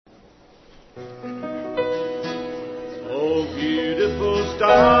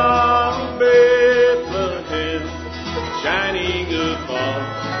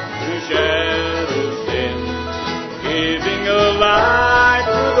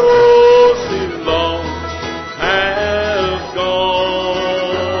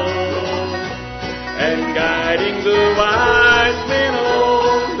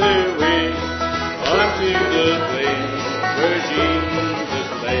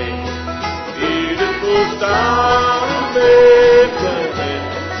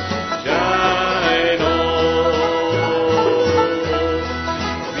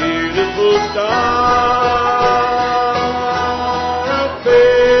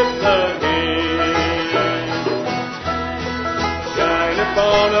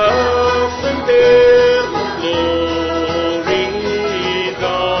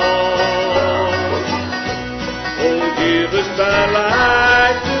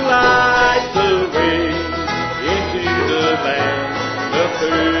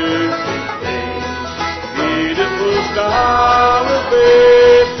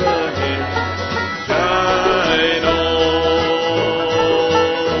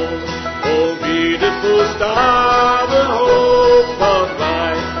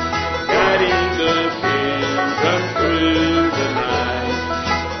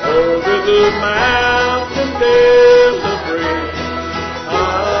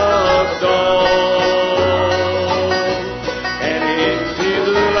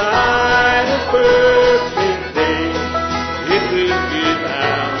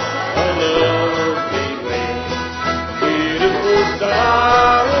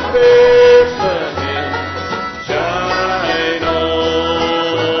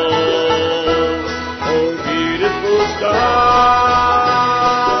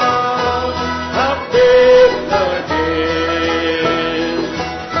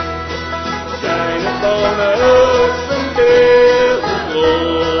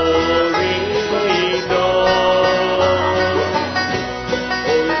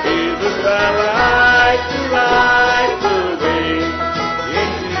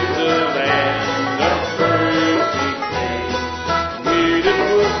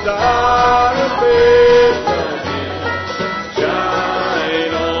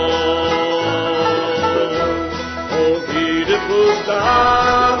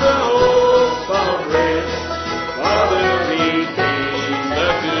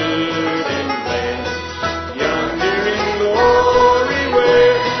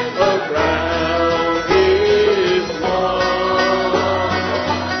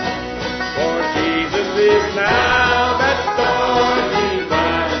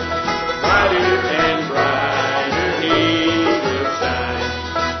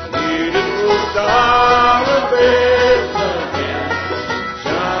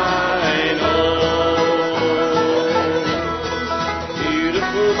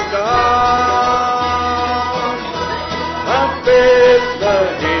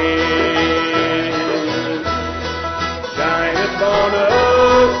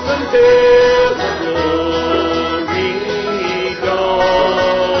till the glory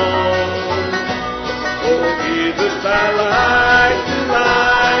dawn. Oh, give us thy light to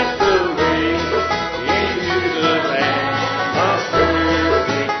light the way into the land of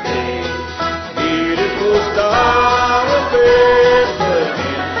perfect day. Beautiful star of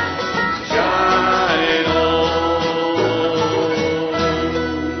Bethlehem, shine on.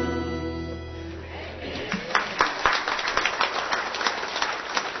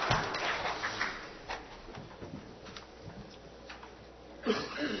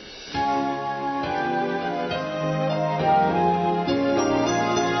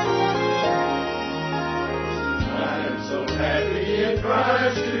 I'm so happy in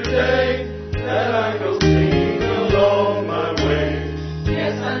Christ today that I go sing along my way.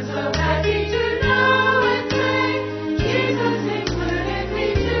 Yes, I'm so happy to know and say, Jesus included me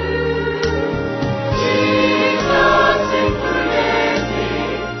too. Jesus included me.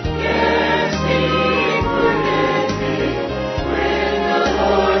 Yes, He included me. When the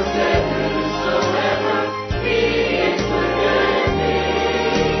Lord said whosoever, He included me.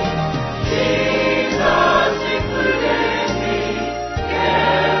 Jesus included me.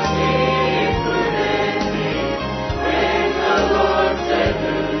 Yes, He included me. When the Lord said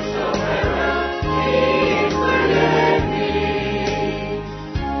whosoever, He included me.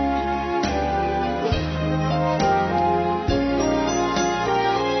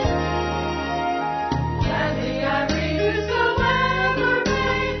 Gladly I read whosoever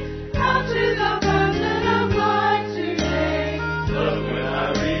may come to the fountain of life today. But when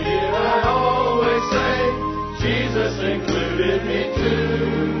I read it, I always say, Jesus included me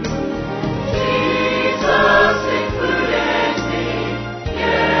too. Jesus included me.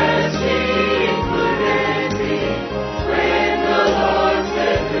 Yes, He included me. When the Lord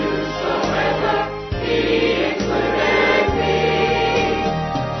said whosoever, He included me.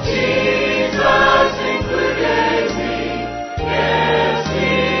 Jesus included me. Yes, He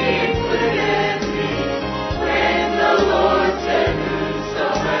included me. When the Lord said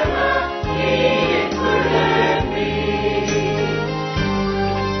whosoever, He included me.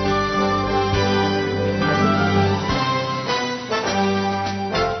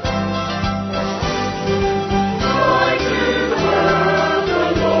 Joy to the world, the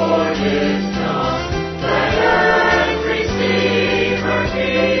Lord is come. Let earth receive her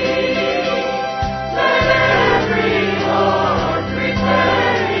King. Let every heart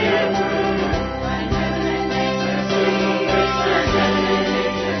prepare and prove. When heaven and nature sing, when heaven and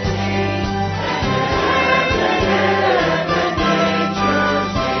nature sing, when heaven and nature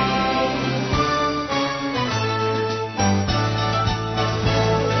sing.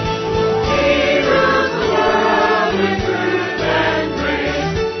 He rules the world with truth and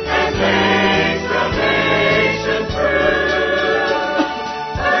grace, and makes from nation fruit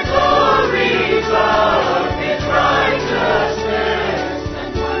the glories of His righteousness,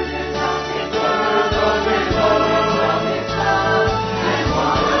 and wonders of His love, and wonders of His love, and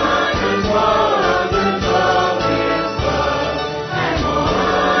wonders of His love, and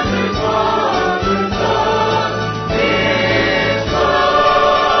wonders of His love.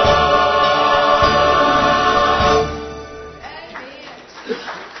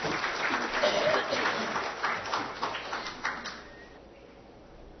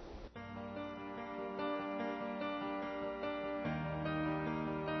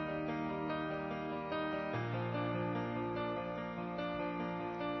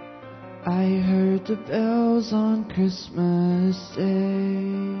 I heard the bells on Christmas Day.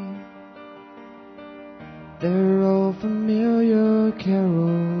 Their old familiar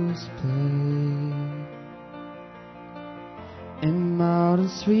carols play, and mild and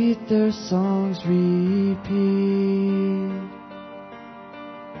sweet their songs repeat.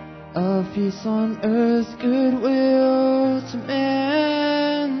 Of peace on earth, goodwill to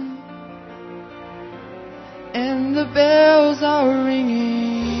men, and the bells are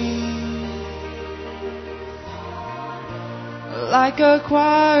ringing like a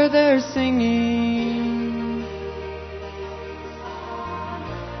choir they're singing.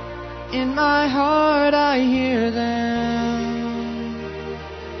 In my heart I hear them.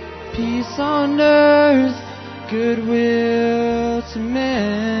 Peace on earth, goodwill to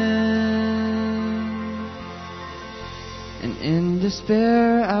men. And in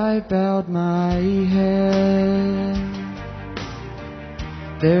despair I bowed my head.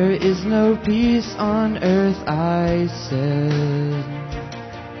 There is no peace on earth, I said.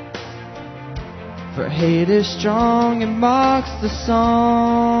 For hate is strong and mocks the song.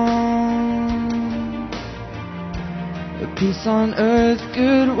 But peace on earth,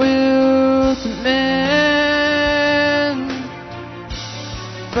 goodwill to men.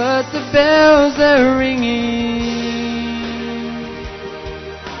 but the bells they're ringing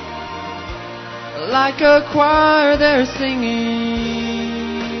like a choir they're singing.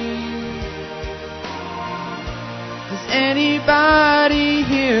 Does anybody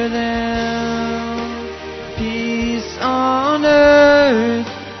hear them? Peace on earth,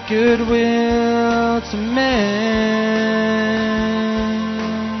 goodwill to men.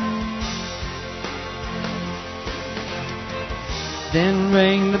 Then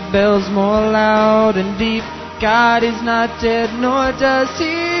ring the bells more loud and deep. God is not dead, nor does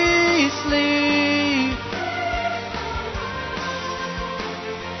He sleep.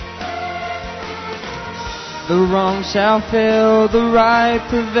 The wrong shall fail, the right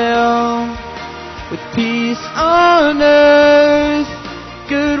prevail, with peace on earth,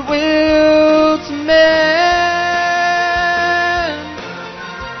 goodwill to men.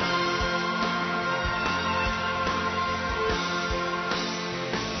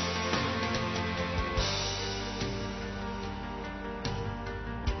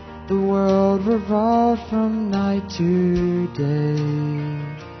 The world revolved from night to day.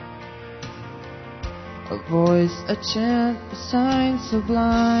 A voice, a chant, a sign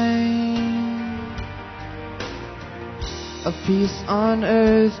sublime. Of peace on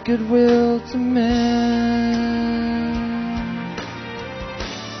earth, goodwill to men.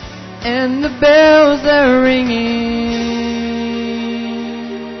 And the bells they're ringing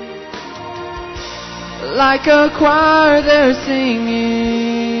like a choir they're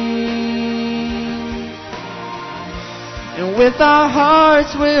singing. And with our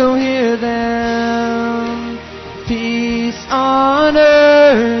hearts we'll hear them. Peace on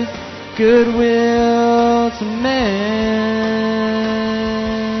earth, goodwill to men.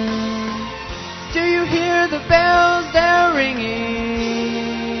 Do you hear the bells they're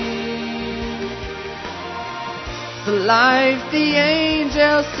ringing? The life the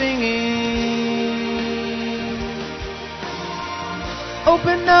angels singing.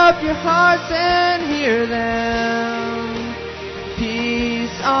 Open up your hearts and hear them.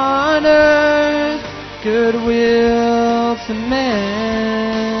 Peace on earth, goodwill to men.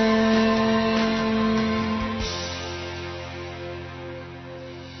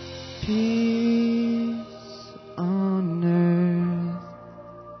 Peace on earth.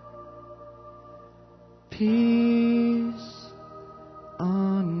 Peace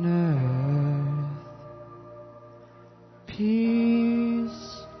on earth.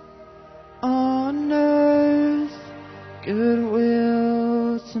 Peace on earth,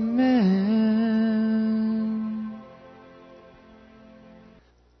 goodwill to men.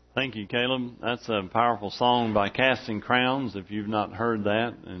 Thank you, Caleb. That's a powerful song by Casting Crowns, if you've not heard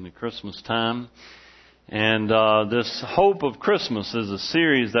that in the Christmas time. And this Hope of Christmas is a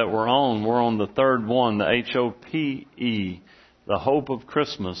series that we're on. We're on the third one, the HOPE, the Hope of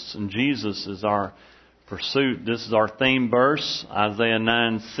Christmas. And Jesus is our pursuit. This is our theme verse, Isaiah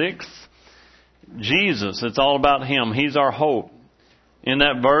 9:6. Jesus, it's all about Him. He's our hope. In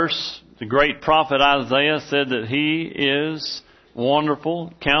that verse, the great prophet Isaiah said that He is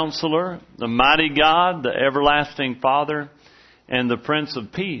Wonderful Counselor, the Mighty God, the Everlasting Father, and the Prince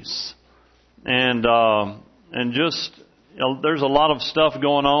of Peace. And just, there's a lot of stuff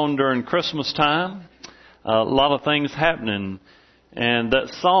going on during Christmas time. A lot of things happening. And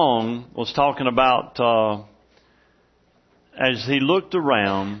that song was talking about as he looked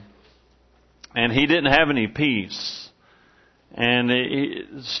around and he didn't have any peace.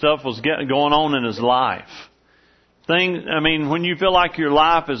 And stuff was going on in his life. When you feel like your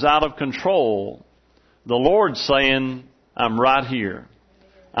life is out of control, the Lord's saying, I'm right here.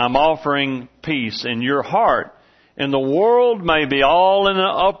 I'm offering peace in your heart. And the world may be all in an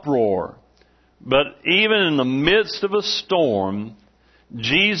uproar, but even in the midst of a storm,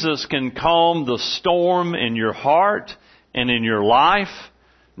 Jesus can calm the storm in your heart and in your life,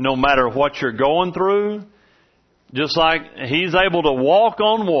 no matter what you're going through. Just like He's able to walk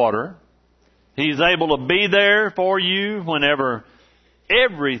on water, He's able to be there for you whenever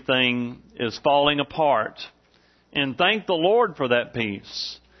everything is falling apart. And thank the Lord for that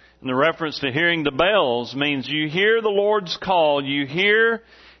peace. And the reference to hearing the bells means you hear the Lord's call, you hear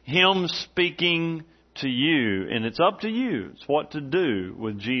Him speaking to you, and it's up to you. It's what to do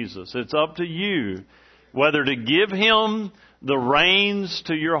with Jesus. It's up to you whether to give Him the reins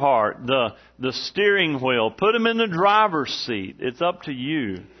to your heart, the steering wheel, put Him in the driver's seat. It's up to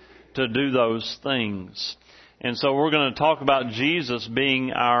you to do those things. And so we're going to talk about Jesus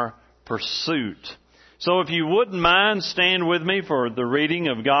being our pursuit. So if you wouldn't mind, stand with me for the reading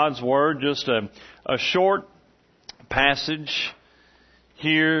of God's Word, just a short passage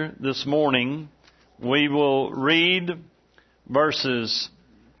here this morning. We will read verses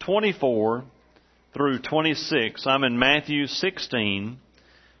 24 through 26. I'm in Matthew 16,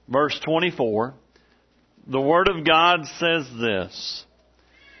 verse 24. The Word of God says this.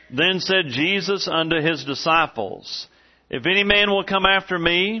 Then said Jesus unto his disciples, If any man will come after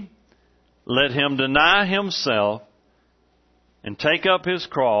me, let him deny himself and take up his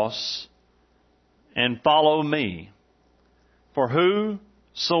cross and follow me. For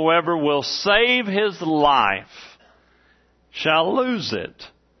whosoever will save his life shall lose it,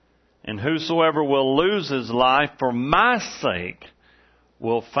 and whosoever will lose his life for my sake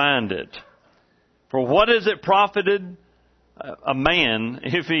will find it. For what is it profited a man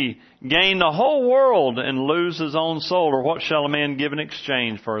if he gain the whole world and lose his own soul? Or what shall a man give in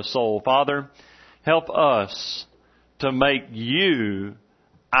exchange for a soul? Father, help us to make you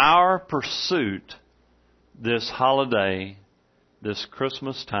our pursuit this holiday, this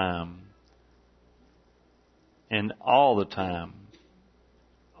Christmas time, and all the time.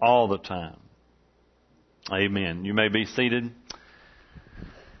 All the time. Amen. You may be seated.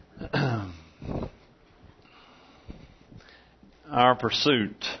 Our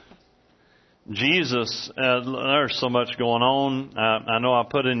pursuit. Jesus, there's so much going on. I know I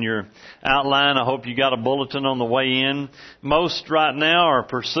put in your outline, I hope you got a bulletin on the way in. Most right now are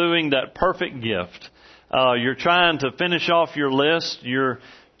pursuing that perfect gift. You're trying to finish off your list. You're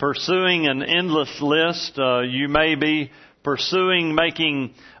pursuing an endless list. You may be pursuing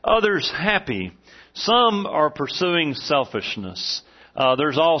making others happy. Some are pursuing selfishness.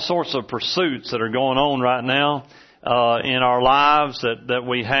 There's all sorts of pursuits that are going on right now in our lives that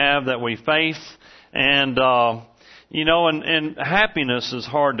we have, that we face. And, and happiness is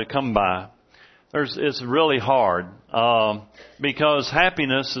hard to come by. It's really hard, because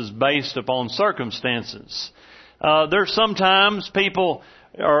happiness is based upon circumstances. There's sometimes people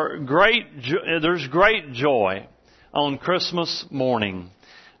there's great joy on Christmas morning.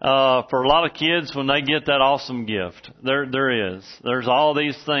 For a lot of kids when they get that awesome gift. There's all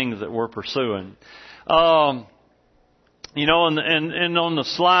these things that we're pursuing. And on the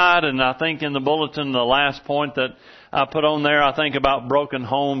slide, and I think in the bulletin, the last point that I put on there, I think about broken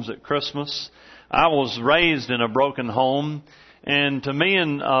homes at Christmas. I was raised in a broken home, and to me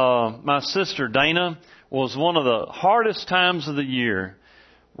and my sister Dana was one of the hardest times of the year.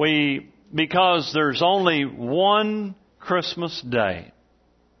 Because there's only one Christmas day,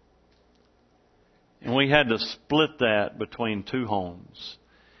 and we had to split that between two homes.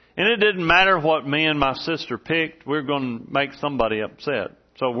 And it didn't matter what me and my sister picked, we were going to make somebody upset.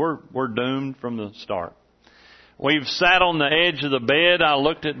 So we're doomed from the start. We've sat on the edge of the bed. I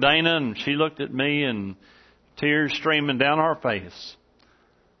looked at Dana and she looked at me, and tears streaming down our face,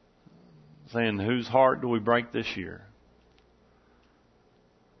 saying, whose heart do we break this year?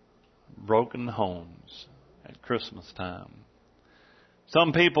 Broken homes at Christmas time.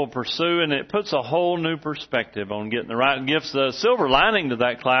 Some people pursue, and it puts a whole new perspective on getting the right gifts. The silver lining to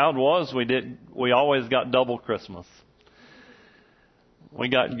that cloud was we always got double Christmas. We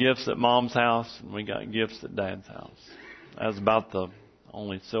got gifts at Mom's house, and we got gifts at Dad's house. That's about the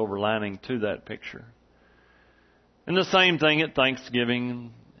only silver lining to that picture. And the same thing at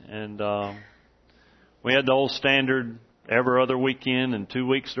Thanksgiving, and we had the old standard every other weekend and 2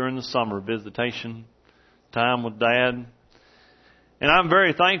 weeks during the summer visitation time with Dad. And I'm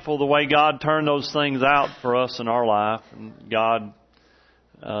very thankful the way God turned those things out for us in our life. And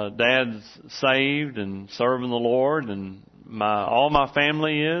Dad's saved and serving the Lord, and all my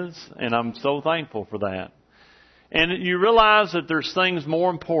family is, and I'm so thankful for that. And you realize that there's things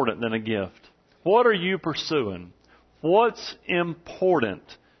more important than a gift. What are you pursuing? What's important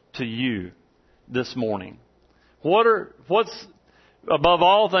to you this morning? What's above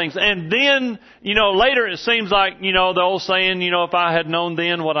all things? And then, later it seems like, the old saying, if I had known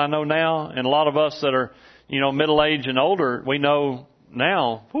then what I know now, and a lot of us that are, middle-aged and older, we know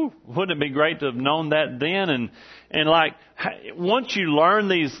now, wouldn't it be great to have known that then? And once you learn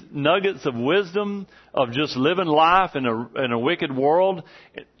these nuggets of wisdom of just living life in a wicked world,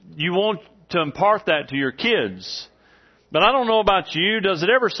 you want to impart that to your kids. But I don't know about you. Does it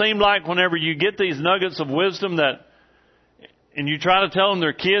ever seem like whenever you get these nuggets of wisdom and you try to tell them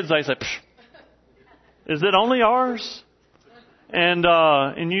they're kids, they say, is it only ours?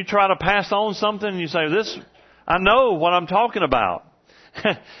 And you try to pass on something and you say, I know what I'm talking about.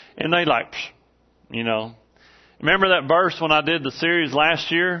 And they Remember that verse when I did the series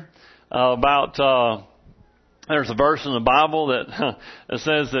last year about, there's a verse in the Bible that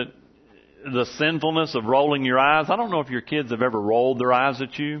says that the sinfulness of rolling your eyes. I don't know if your kids have ever rolled their eyes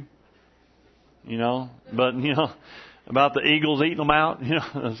at you, but about the eagles eating them out.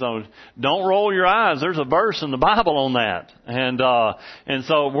 So don't roll your eyes. There's a verse in the Bible on that. And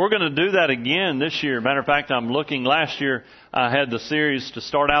so we're going to do that again this year. Matter of fact, I'm looking, last year I had the series to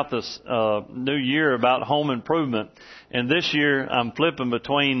start out this new year about home improvement. And this year I'm flipping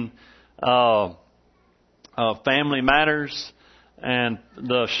between Family Matters and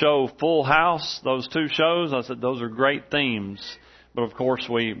the show Full House. Those two shows, I said, those are great themes. But of course,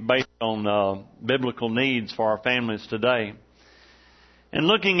 we base it on biblical needs for our families today. And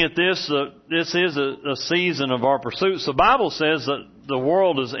looking at this, this is a season of our pursuits. The Bible says that the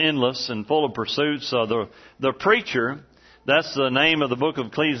world is endless and full of pursuits. The preacher, that's the name of the book of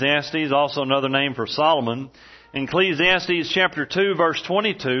Ecclesiastes, also another name for Solomon. In Ecclesiastes chapter 2, verse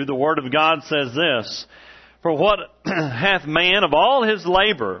 22, the Word of God says this, "For what hath man of all his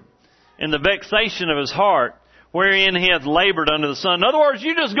labor in the vexation of his heart, wherein he hath labored under the sun?" In other words,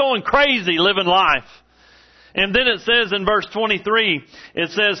 you're just going crazy living life. And then it says in verse 23, it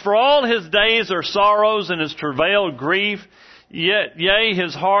says, "For all his days are sorrows, and his travail grief. Yea,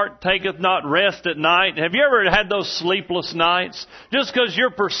 his heart taketh not rest at night." Have you ever had those sleepless nights? Just because your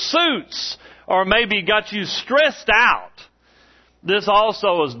pursuits or maybe got you stressed out. This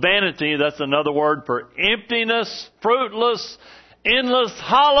also is vanity. That's another word for emptiness, fruitless, endless,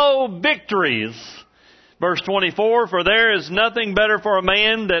 hollow victories. Verse 24, "For there is nothing better for a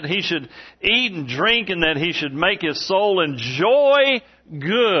man that he should eat and drink, and that he should make his soul enjoy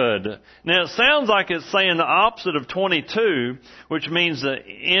good." Now it sounds like it's saying the opposite of 22, which means the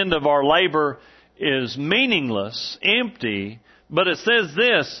end of our labor is meaningless, empty. But it says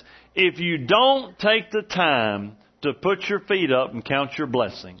this, if you don't take the time to put your feet up and count your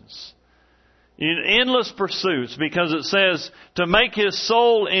blessings. In endless pursuits, because it says to make his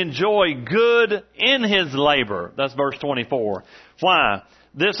soul enjoy good in his labor. That's verse 24. Why?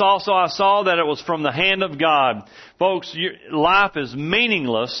 "This also I saw, that it was from the hand of God." Folks, your life is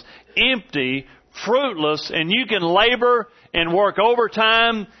meaningless, empty, fruitless, and you can labor and work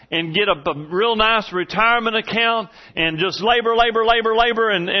overtime and get a real nice retirement account and just labor,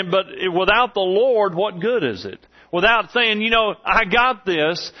 but without the Lord, what good is it? Without saying, I got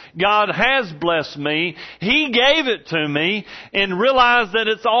this. God has blessed me. He gave it to me, and realize that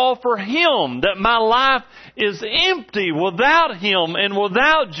it's all for Him, that my life is empty without Him and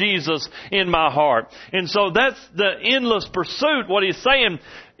without Jesus in my heart. And so that's the endless pursuit. What He's saying,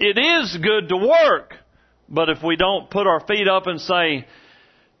 it is good to work, but if we don't put our feet up and say,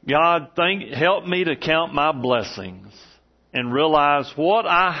 "God, help me to count my blessings and realize what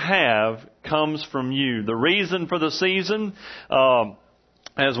I have comes from you." The reason for the season,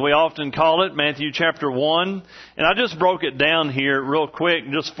 as we often call it, Matthew chapter 1. And I just broke it down here real quick.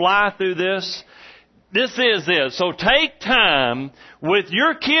 Just fly through this. This is it. So take time with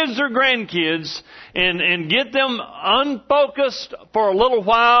your kids or grandkids and get them unfocused for a little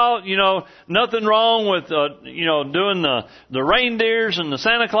while. Nothing wrong with, doing the reindeers and the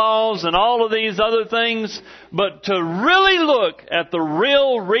Santa Claus and all of these other things. But to really look at the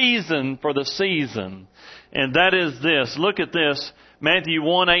real reason for the season. And that is this. Look at this. Matthew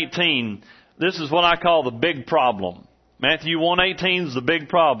 1:18. This is what I call the big problem. Matthew 1:18 is the big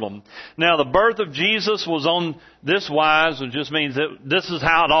problem. Now, the birth of Jesus was on this wise, which just means that this is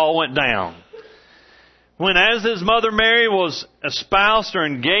how it all went down. When as his mother Mary was espoused or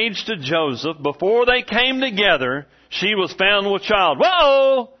engaged to Joseph, before they came together, she was found with child.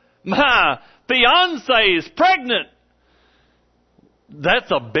 Whoa! My fiancée is pregnant.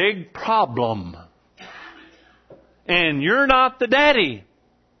 That's a big problem. And you're not the daddy.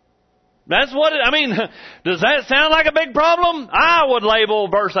 That's what does that sound like a big problem? I would label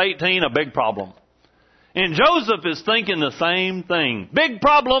verse 18 a big problem. And Joseph is thinking the same thing. Big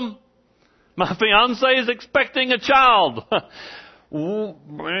problem. My fiancée is expecting a child.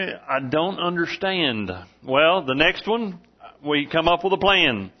 I don't understand. Well, the next one, we come up with a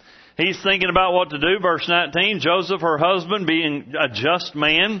plan. He's thinking about what to do. Verse 19, Joseph, her husband, being a just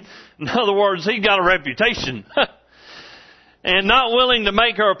man. In other words, he got a reputation. And not willing to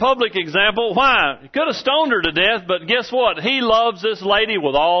make her a public example. Why? He could have stoned her to death, but guess what? He loves this lady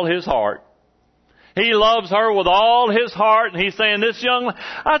with all his heart. He loves her with all his heart. And he's saying, this young,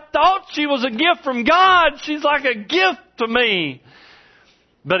 I thought she was a gift from God. She's like a gift to me.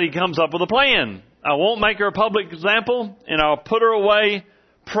 But he comes up with a plan. I won't make her a public example, and I'll put her away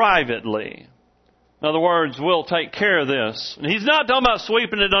privately. In other words, we'll take care of this. And he's not talking about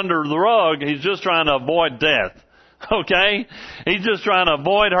sweeping it under the rug. He's just trying to avoid death. Okay? He's just trying to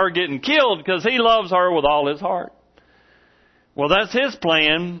avoid her getting killed because he loves her with all his heart. Well, that's his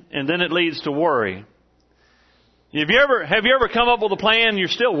plan, and then it leads to worry. Have you ever come up with a plan and you're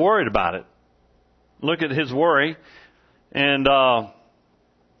still worried about it? Look at his worry. And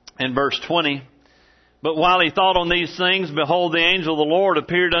in verse 20, but while he thought on these things, behold, the angel of the Lord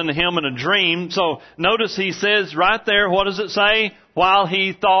appeared unto him in a dream. So notice he says right there, what does it say? While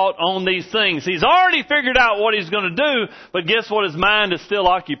he thought on these things. He's already figured out what he's going to do, but guess what his mind is still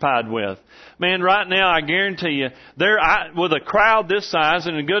occupied with? Man, right now, I guarantee you, with a crowd this size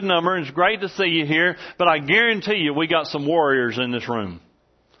and a good number, and it's great to see you here, but I guarantee you we got some warriors in this room.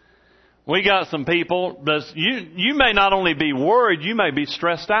 We got some people that you may not only be worried, you may be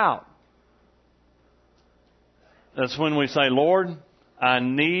stressed out. That's when we say, Lord, I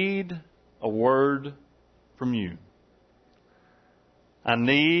need a word from you. I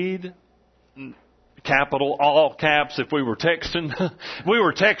need, capital, all caps. If we were texting,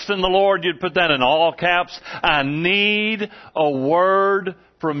 the Lord, you'd put that in all caps. I need a word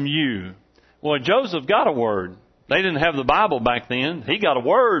from you. Well, Joseph got a word. They didn't have the Bible back then. He got a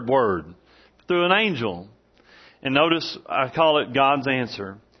word through an angel. And notice, I call it God's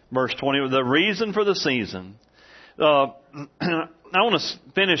answer. Verse 20, the reason for the season. I want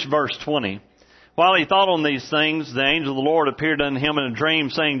to finish verse 20. While he thought on these things, the angel of the Lord appeared unto him in a dream,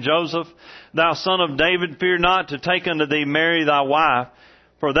 saying, Joseph, thou son of David, fear not to take unto thee Mary thy wife,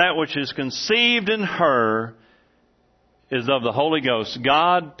 for that which is conceived in her is of the Holy Ghost.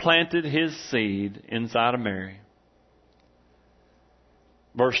 God planted His seed inside of Mary.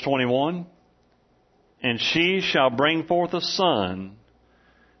 Verse 21, and she shall bring forth a son,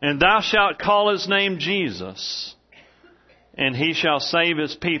 and thou shalt call his name Jesus, and he shall save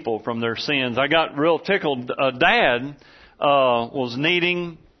his people from their sins. I got real tickled. Dad was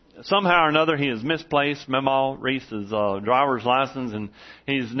needing, somehow or another, he has misplaced Memo Reese's driver's license, and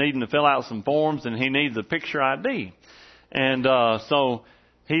he's needing to fill out some forms, and he needs a picture ID. And so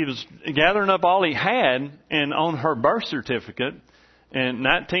he was gathering up all he had, and on her birth certificate in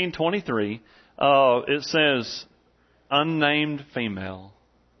 1923, it says unnamed female.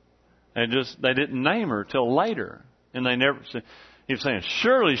 They didn't name her till later. And they never, he was saying,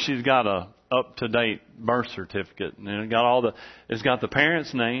 surely she's got a up-to-date birth certificate. And it's got the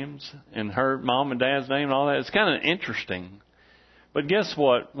parents' names and her mom and dad's name and all that. It's kind of interesting. But guess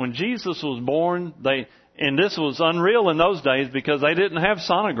what? When Jesus was born, and this was unreal in those days because they didn't have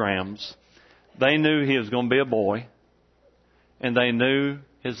sonograms. They knew he was going to be a boy. And they knew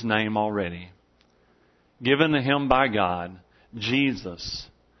his name already. Given to him by God, Jesus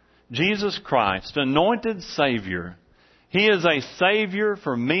Christ, anointed Savior. He is a Savior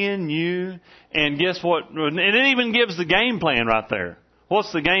for me and you. And guess what? And it even gives the game plan right there.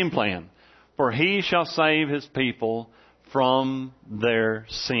 What's the game plan? For He shall save His people from their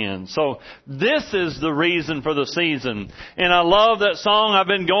sins. So this is the reason for the season. And I love that song. I've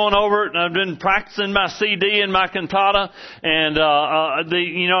been going over it, and I've been practicing my CD and my cantata and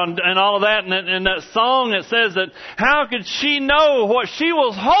and all of that. And that song, it says that how could she know what she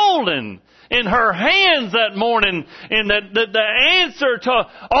was holding in her hands that morning, and that the answer to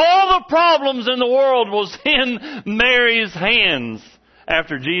all the problems in the world was in Mary's hands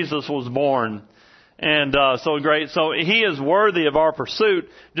after Jesus was born. And so great. So He is worthy of our pursuit.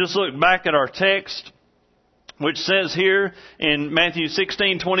 Just look back at our text, which says here in Matthew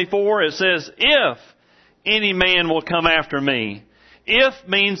 16:24, it says, if any man will come after me. If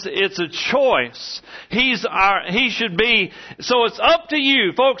means it's a choice. He should be. So it's up to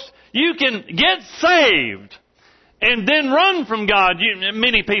you, folks. You can get saved and then run from God.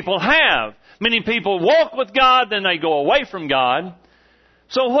 Many people have. Many people walk with God, then they go away from God.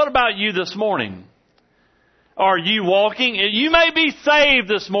 So what about you this morning? Are you walking? You may be saved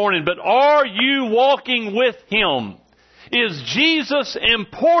this morning, but are you walking with Him? Is Jesus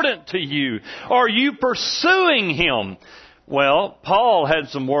important to you? Are you pursuing Him? Well, Paul had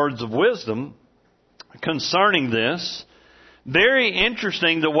some words of wisdom concerning this. Very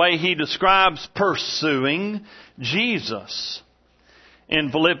interesting the way he describes pursuing Jesus.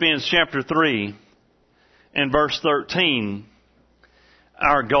 In Philippians chapter 3 and verse 13,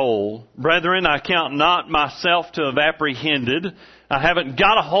 our goal. Brethren, I count not myself to have apprehended. I haven't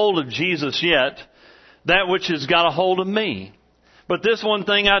got a hold of Jesus yet, that which has got a hold of me. But this one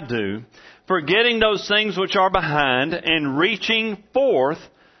thing I do, forgetting those things which are behind and reaching forth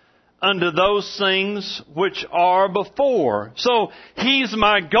unto those things which are before. So He's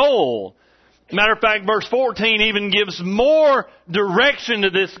my goal. Matter of fact, verse 14 even gives more direction to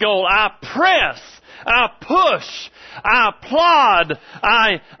this goal. I press, I push, I plod,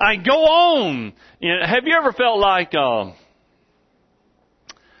 I go on. You know, have you ever felt like, I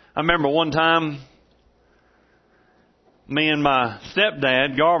remember one time, me and my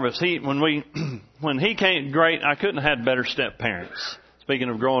stepdad, Garvis, when he came, great, I couldn't have had better step parents. Speaking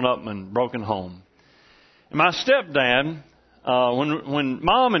of growing up in a broken home. My stepdad, when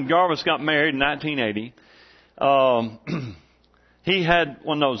Mom and Garvis got married in 1980, he had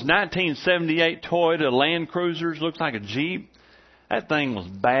one of those 1978 Toyota Land Cruisers, looks like a Jeep. That thing was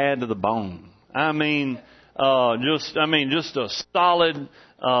bad to the bone. Just a solid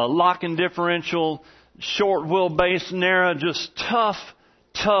locking differential, short wheelbase, narrow, just tough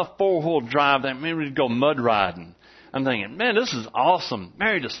 4-wheel drive. That made me go mud riding. I'm thinking, man, this is awesome.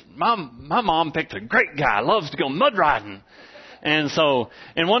 Married to my mom picked a great guy. Loves to go mud riding. And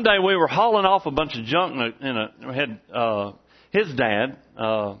one day we were hauling off a bunch of junk we had his dad,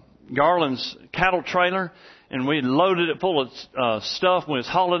 Garland's cattle trailer, and we loaded it full of stuff. We was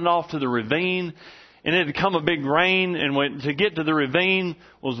hauling it off to the ravine, and it had come a big rain, and to get to the ravine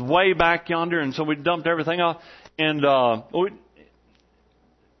was way back yonder, and so we dumped everything off. And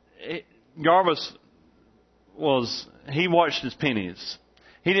Garvis he watched his pennies.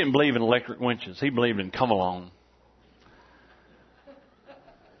 He didn't believe in electric winches. He believed in come along.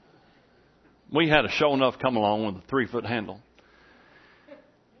 We had a show enough come along with a 3-foot handle.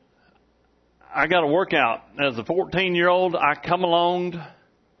 I got a workout as a 14-year-old. I come along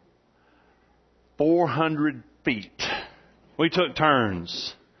 400 feet. We took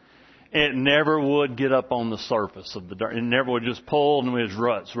turns. It never would get up on the surface of the dirt. It never would, just pull, and it was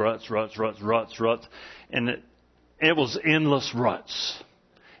ruts. And it was endless ruts.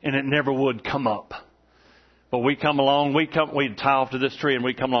 And it never would come up. But we come along, we'd tie off to this tree, and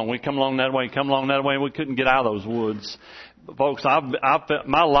we come along that way, and we couldn't get out of those woods. But folks,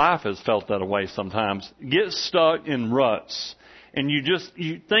 my life has felt that way sometimes. Get stuck in ruts. And you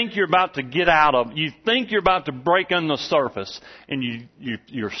think you're about to get out of, you think you're about to break on the surface, and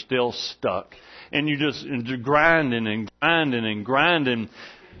you're still stuck. And you're grinding.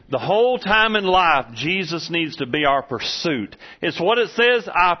 The whole time in life, Jesus needs to be our pursuit. It's what it says,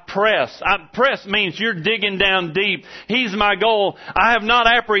 I press. Press means you're digging down deep. He's my goal. I have not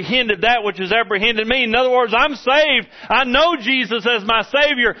apprehended that which has apprehended me. In other words, I'm saved. I know Jesus as my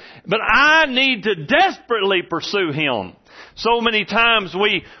Savior, but I need to desperately pursue Him. So many times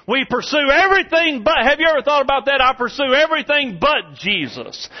we pursue everything but, have you ever thought about that? I pursue everything but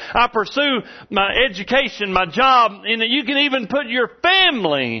Jesus. I pursue my education, my job, and you can even put your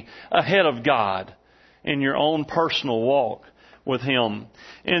family ahead of God in your own personal walk with Him.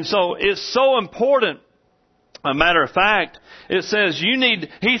 And so it's so important. A matter of fact, it says you need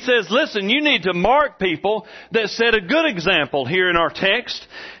to mark people that set a good example here in our text.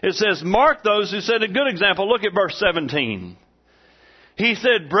 It says, mark those who set a good example. Look at verse 17. He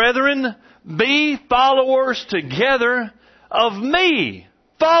said, brethren, be followers together of me.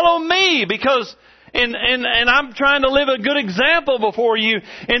 Follow me, because, and I'm trying to live a good example before you.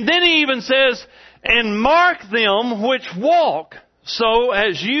 And then he even says, and mark them which walk. So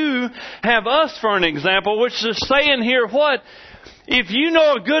as you have us for an example, which is saying here what? If you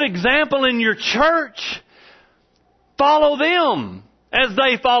know a good example in your church, follow them as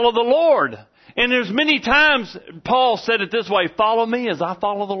they follow the Lord. And there's many times Paul said it this way, follow me as I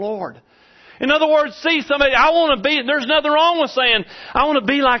follow the Lord. In other words, see somebody, there's nothing wrong with saying, I want to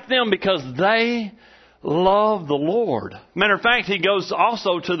be like them because they love the Lord. Matter of fact, he goes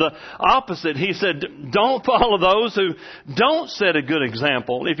also to the opposite. He said, don't follow those who don't set a good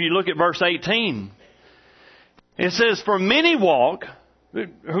example. If you look at verse 18, it says, for many walk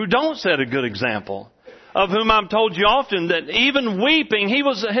who don't set a good example, of whom I've told you often that even weeping,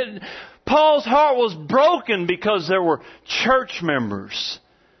 Paul's heart was broken because there were church members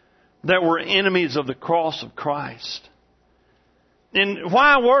that were enemies of the cross of Christ. And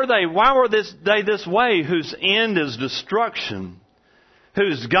why were they? Why were they this way? Whose end is destruction.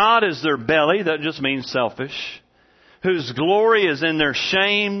 Whose God is their belly. That just means selfish. Whose glory is in their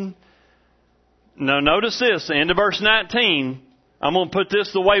shame. Now notice this. End of verse 19. I'm going to put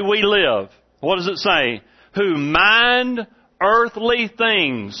this the way we live. What does it say? Who mind earthly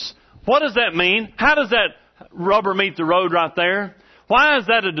things. What does that mean? How does that rubber meet the road right there? Why is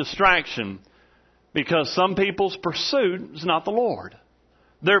that a distraction? Because some people's pursuit is not the Lord.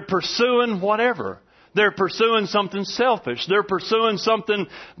 They're pursuing whatever. They're pursuing something selfish. They're pursuing something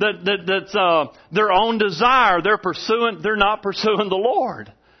that's their own desire. They're not pursuing the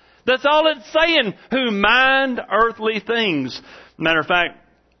Lord. That's all it's saying. Who mind earthly things. Matter of fact,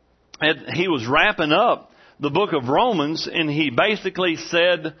 he was wrapping up the book of Romans, and he basically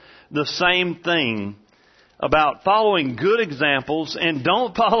said the same thing about following good examples and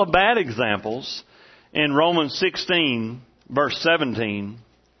don't follow bad examples. In Romans 16, verse 17,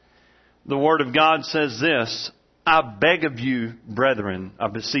 the Word of God says this, I beg of you, brethren, I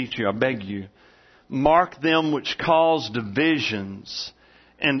beseech you, I beg you, mark them which cause divisions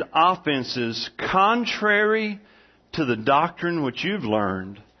and offenses contrary to the doctrine which you've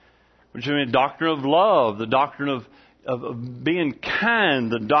learned, which is the doctrine of love, the doctrine of being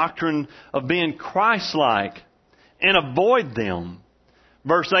kind, the doctrine of being Christ-like, and avoid them.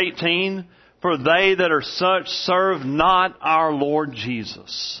 Verse 18, for they that are such serve not our Lord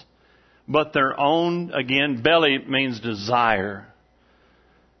Jesus, but their own, again, belly means desire.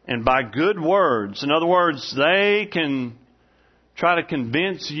 And by good words, in other words, they can try to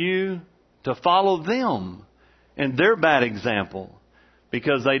convince you to follow them and their bad example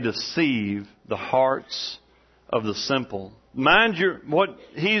because they deceive the hearts of the simple. Mind your,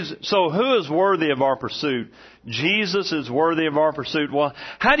 so who is worthy of our pursuit? Jesus is worthy of our pursuit. Well,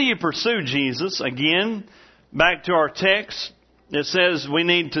 how do you pursue Jesus? Again, back to our text, it says we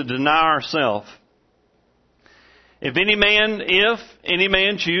need to deny ourselves. If any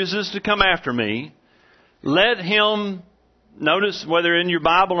man chooses to come after me, let him, notice whether in your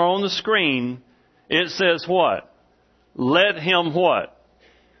Bible or on the screen, it says what? Let him what?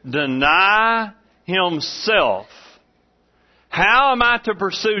 Deny himself. How am I to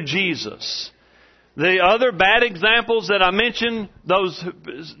pursue Jesus? The other bad examples that I mentioned, those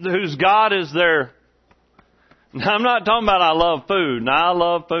whose God is their... Now, I'm not talking about I love food. Now, I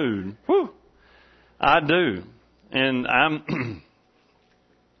love food. Whew. I do. And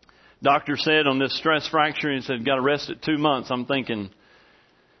doctor said on this stress fracture, he said, got to rest it 2 months. I'm thinking,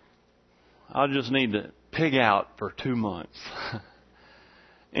 I'll just need to pig out for 2 months.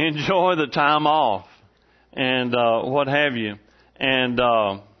 Enjoy the time off and what have you. And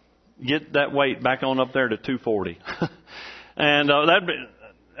get that weight back on up there to 240. And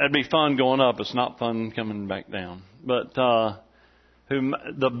that'd be fun going up. It's not fun coming back down. But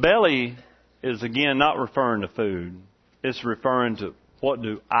the belly is, again, not referring to food. It's referring to what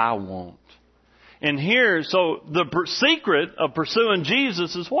do I want. And here, so the secret of pursuing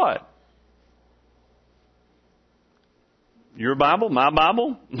Jesus is what? Your Bible, my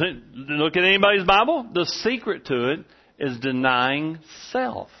Bible, look at anybody's Bible. The secret to it is denying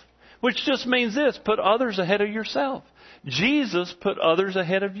self. Which just means this, put others ahead of yourself. Jesus put others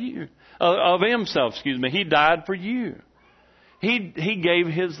ahead of you, of himself, He died for you. He gave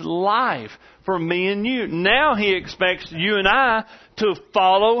his life for me and you. Now he expects you and I to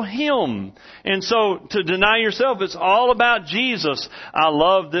follow him. And so to deny yourself, it's all about Jesus. I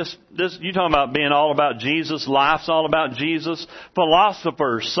love this. You're talking about being all about Jesus. Life's all about Jesus.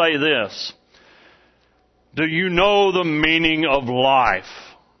 Philosophers say this. Do you know the meaning of life?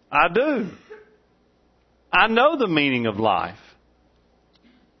 I do. I know the meaning of life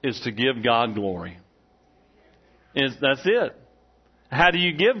is to give God glory. That's it. How do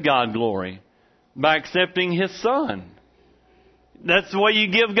you give God glory? By accepting His Son. That's the way you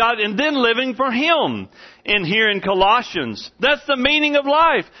give God, and then living for Him. And here in Colossians, that's the meaning of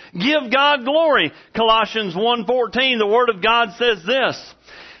life. Give God glory. Colossians 1:14, the Word of God says this.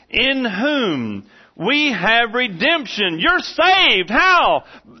 In whom we have redemption. You're saved. How?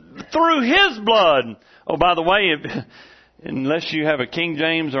 Through His blood. Oh, by the way, unless you have a King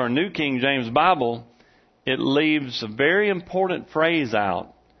James or a New King James Bible, it leaves a very important phrase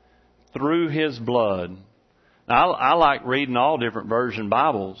out. Through His blood. Now, I like reading all different version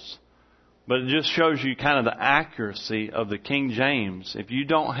Bibles, but it just shows you kind of the accuracy of the King James. If you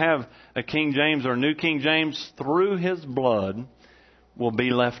don't have a King James or a New King James, through His blood will be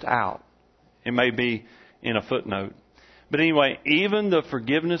left out. It may be in a footnote. But anyway, even the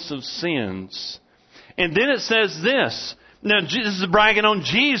forgiveness of sins. And then it says this. Now, this is bragging on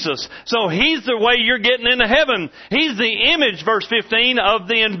Jesus. So He's the way you're getting into heaven. He's the image, verse 15, of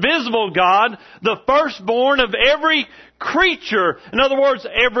the invisible God, the firstborn of every creature. In other words,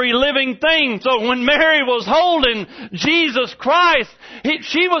 every living thing. So when Mary was holding Jesus Christ,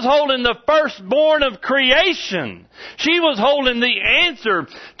 she was holding the firstborn of creation. She was holding the answer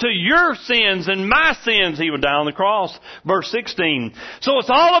to your sins and my sins. He would die on the cross. Verse 16. So it's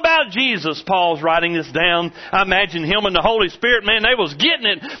all about Jesus. Paul's writing this down. I imagine him and the Holy Spirit, man, they was getting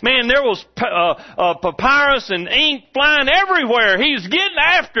it. Man, there was papyrus and ink flying everywhere. He's getting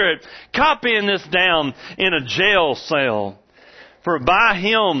after it, copying this down in a jail cell. For by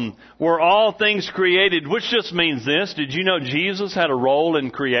Him were all things created, which just means this. Did you know Jesus had a role in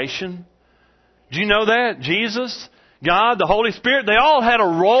creation? Do you know that? Jesus, God, the Holy Spirit, they all had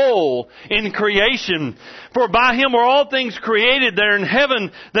a role in creation. For by Him were all things created that are in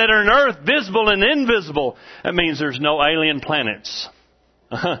heaven, that are in earth, visible and invisible. That means there's no alien planets.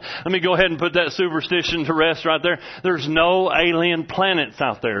 Let me go ahead and put that superstition to rest right there. There's no alien planets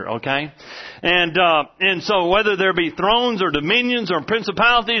out there, okay? And so whether there be thrones or dominions or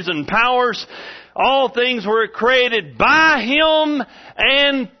principalities and powers, all things were created by Him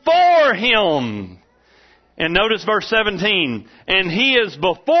and for Him. And notice verse 17. And He is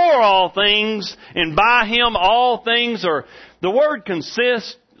before all things, and by Him all things are... The word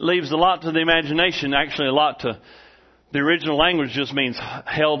consist leaves a lot to the imagination, actually a lot to... The original language just means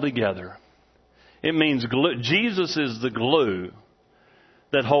held together. It means glue. Jesus is the glue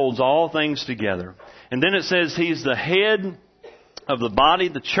that holds all things together. And then it says He's the head of the body,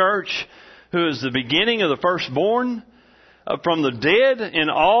 the church, who is the beginning of the firstborn from the dead in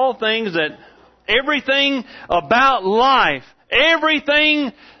all things, that everything about life,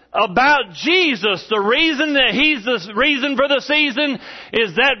 everything about Jesus, the reason that He's the reason for the season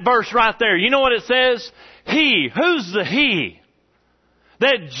is that verse right there. You know what it says? He. Who's the He?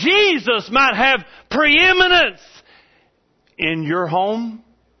 That Jesus might have preeminence in your home?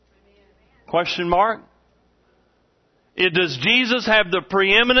 Question mark. Does Jesus have the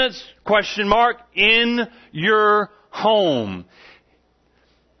preeminence? Question mark. In your home.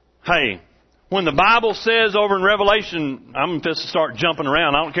 Hey, when the Bible says over in Revelation, I'm going to start jumping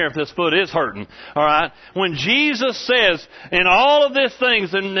around. I don't care if this foot is hurting. All right. When Jesus says in all of these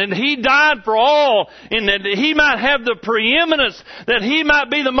things, and He died for all, and that He might have the preeminence, that He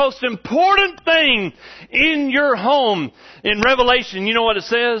might be the most important thing in your home. In Revelation, you know what it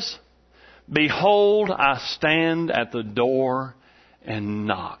says? Behold, I stand at the door and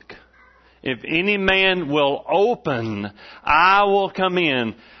knock. If any man will open, I will come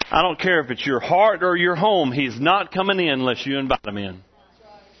in. I don't care if it's your heart or your home. He's not coming in unless you invite Him in.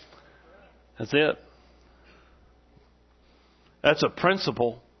 That's it. That's a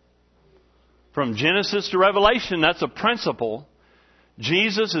principle. From Genesis to Revelation, that's a principle.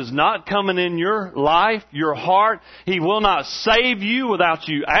 Jesus is not coming in your life, your heart. He will not save you without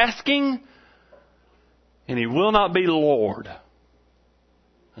you asking. And He will not be Lord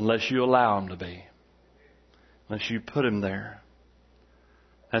unless you allow Him to be. Unless you put Him there.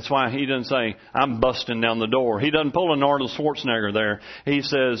 That's why He doesn't say, I'm busting down the door. He doesn't pull an Arnold Schwarzenegger there. He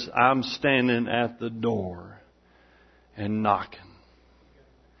says, I'm standing at the door and knocking.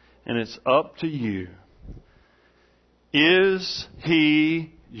 And it's up to you. Is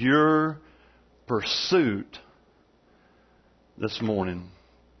He your pursuit this morning?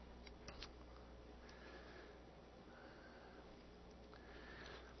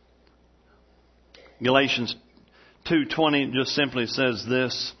 Galatians 2:20 just simply says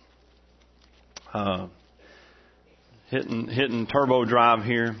this. Hitting turbo drive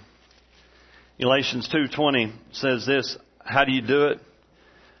here. Galatians 2:20 says this. How do you do it?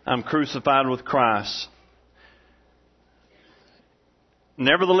 I'm crucified with Christ.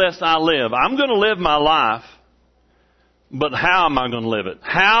 Nevertheless I live. I'm going to live my life. But how am I going to live it?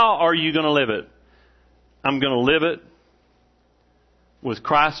 How are you going to live it? I'm going to live it with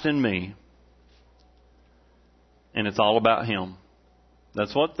Christ in me. And it's all about Him.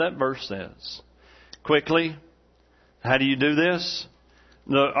 That's what that verse says. Quickly, how do you do this?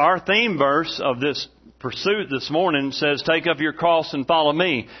 Our theme verse of this pursuit this morning says, take up your cross and follow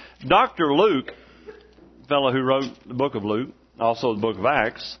me. Dr. Luke, the fellow who wrote the book of Luke, also the book of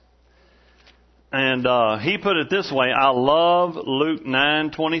Acts, and he put it this way. I love Luke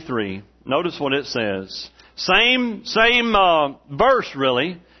 9:23. Notice what it says. Same verse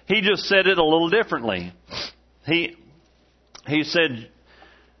really. He just said it a little differently. He said,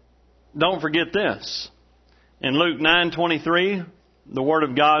 don't forget this. In Luke 9:23, the Word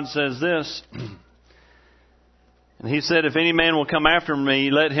of God says this. And He said, if any man will come after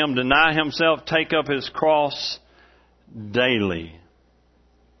me, let him deny himself, take up his cross daily.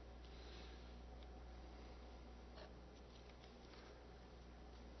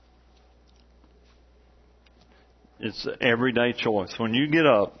 It's an everyday choice. When you get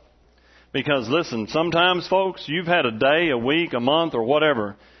up, because listen, sometimes folks, you've had a day, a week, a month, or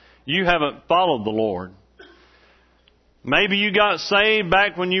whatever. You haven't followed the Lord. Maybe you got saved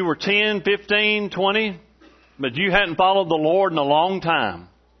back when you were 10, 15, 20, but you hadn't followed the Lord in a long time.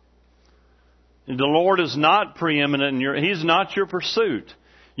 The Lord is not preeminent in He's not your pursuit.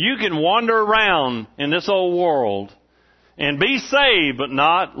 You can wander around in this old world and be saved, but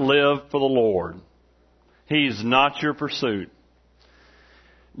not live for the Lord. He's not your pursuit.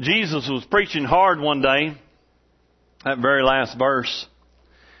 Jesus was preaching hard one day, that very last verse.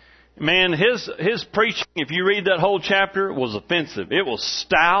 Man, his preaching, if you read that whole chapter, was offensive. It was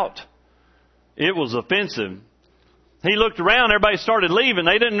stout. It was offensive. He looked around, everybody started leaving.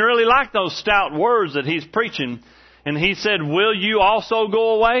 They didn't really like those stout words that He's preaching. And he said, will you also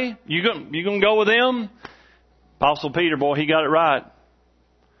go away? You gonna go with them? Apostle Peter, boy, he got it right.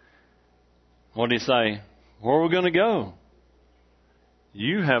 What did he say? Where are we going to go?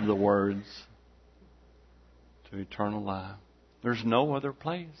 You have the words to eternal life. There's no other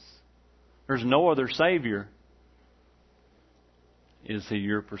place. There's no other Savior. Is He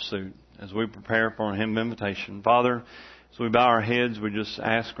your pursuit? As we prepare for a hymn of invitation, Father, as we bow our heads, we just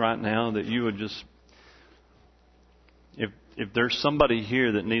ask right now that you would just, if there's somebody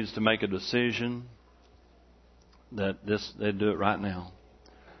here that needs to make a decision, that they'd do it right now,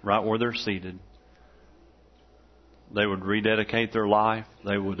 right where they're seated. They would rededicate their life.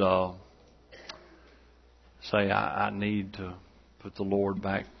 They would say, I need to put the Lord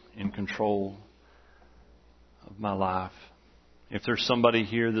back in control of my life. If there's somebody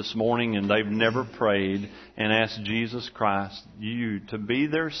here this morning and they've never prayed and asked Jesus Christ, you to be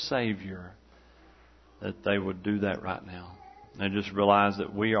their Savior, that they would do that right now. They just realize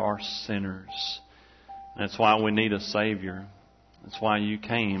that we are sinners. That's why we need a Savior. That's why you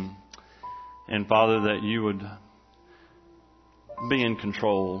came. And Father, that you would be in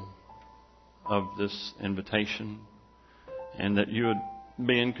control of this invitation, and that you would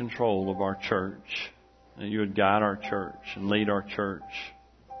be in control of our church, that you would guide our church and lead our church.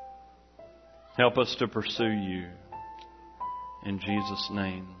 Help us to pursue you. In Jesus'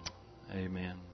 name, amen.